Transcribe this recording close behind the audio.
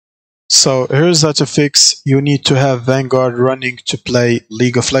So here's how to fix. You need to have Vanguard running to play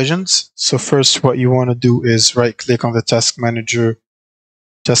League of Legends. So first what you want to do is right click on the task manager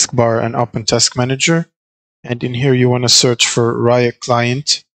taskbar and open task manager. And in here you want to search for Riot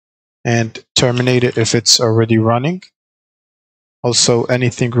client and terminate it if it's already running. Also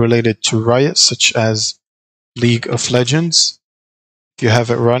anything related to Riot such as League of Legends, if you have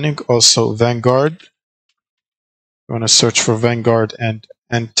it running. Also Vanguard, you want to search for Vanguard and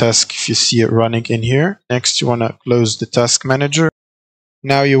end task if you see it running in here. Next you want to close the task manager.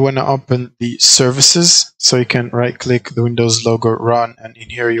 Now you want to open the services, so you can right click the Windows logo, run, and in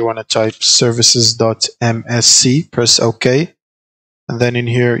here you want to type services.msc, press OK, and then in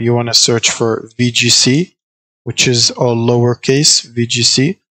here you want to search for VGC, which is all lowercase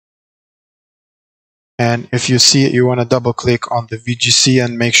VGC. And if you see it, you want to double click on the VGC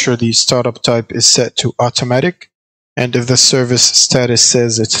and make sure the startup type is set to automatic. And if the service status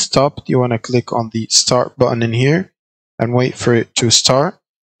says it's stopped, you want to click on the start button in here and wait for it to start.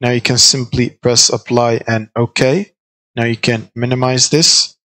 Now you can simply press apply and OK. Now you can minimize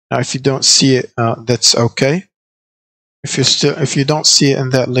this. Now if you don't see it, that's OK. If you don't see it in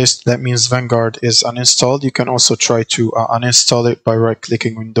that list, that means Vanguard is uninstalled. You can also try to uninstall it by right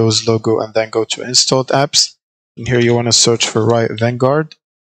clicking Windows logo and then go to installed apps. In here you want to search for Riot Vanguard.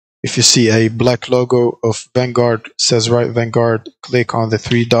 If you see a black logo of Vanguard, says Riot Vanguard, click on the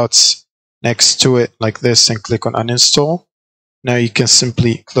three dots next to it like this and click on uninstall. Now you can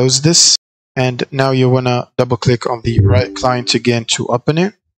simply close this. And now you want to double click on the Riot client again to open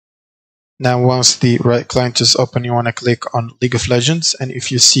it. Now once the Riot client is open, you want to click on League of Legends. And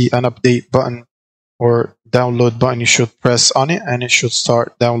if you see an update button or download button, you should press on it and it should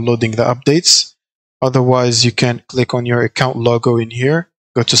start downloading the updates. Otherwise, you can click on your account logo in here.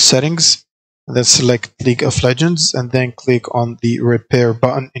 Go to settings, and then select League of Legends, and then click on the repair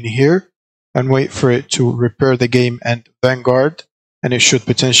button in here and wait for it to repair the game and Vanguard, and it should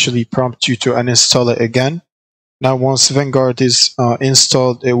potentially prompt you to uninstall it again. Now once Vanguard is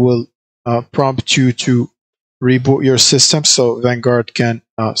installed, it will prompt you to reboot your system so Vanguard can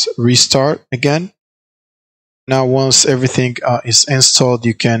restart again. Now once everything is installed,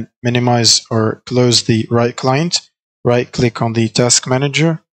 you can minimize or close the Riot client. Right click on the task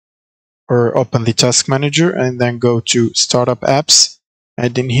manager or open the task manager and then go to startup apps,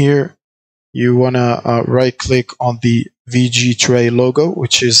 and in here you want to right click on the VG tray logo,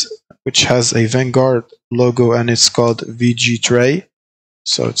 which has a Vanguard logo and it's called VG tray.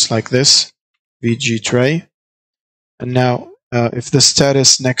 So it's like this, VG tray. And now if the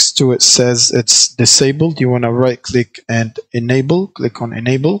status next to it says it's disabled, you want to right click and enable, click on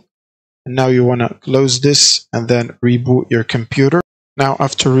enable. And now you want to close this and then reboot your computer. Now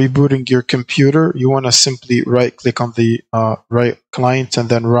after rebooting your computer, you want to simply right click on the Riot client and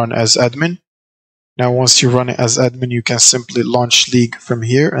then run as admin. Now once you run it as admin, you can simply launch League from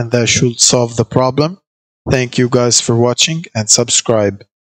here and that should solve the problem. Thank you guys for watching and subscribe.